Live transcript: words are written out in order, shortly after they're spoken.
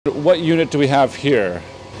what unit do we have here?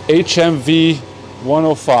 HMV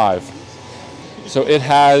 105. So it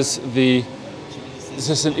has the, is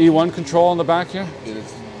this an E1 control on the back here? It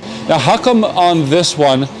is. Now how come on this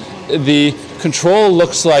one, the control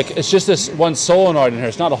looks like it's just this one solenoid in here,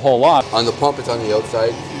 it's not a whole lot? On the pump, it's on the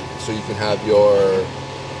outside, so you can have your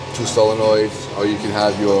 2 solenoids, or you can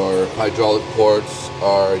have your hydraulic ports,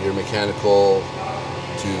 or your mechanical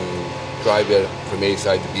to drive it from A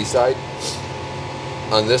side to B side.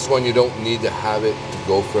 On this one, you don't need to have it to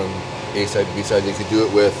go from A side to B side. They could do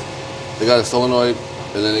it with, they got a solenoid,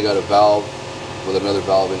 and then they got a valve with another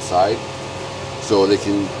valve inside, so they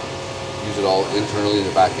can use it all internally in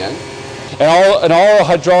the back end. And all a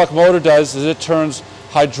hydraulic motor does is it turns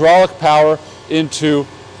hydraulic power into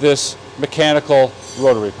this mechanical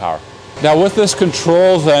rotary power. Now with this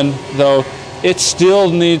control then, though, it still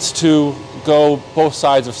needs to go both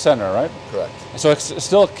sides of center, right? Correct. So it's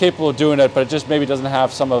still capable of doing it, but it just maybe doesn't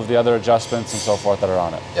have some of the other adjustments and so forth that are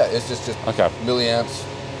on it. Yeah, it's just okay. Milliamps,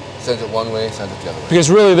 sends it one way, sends it the other way. Because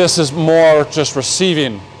really this is more just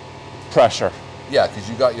receiving pressure. Yeah, because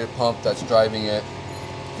you got your pump that's driving it.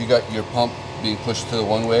 You got your pump being pushed to the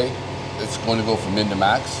one way, it's going to go from min to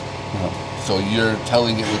max. So you're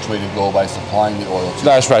telling it which way to go by supplying the oil to it.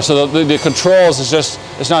 That's right. So the controls is just,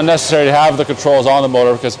 it's not necessary to have the controls on the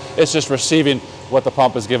motor because it's just receiving what the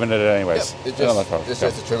pump is giving it anyways. Yep. It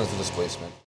just determines the displacement.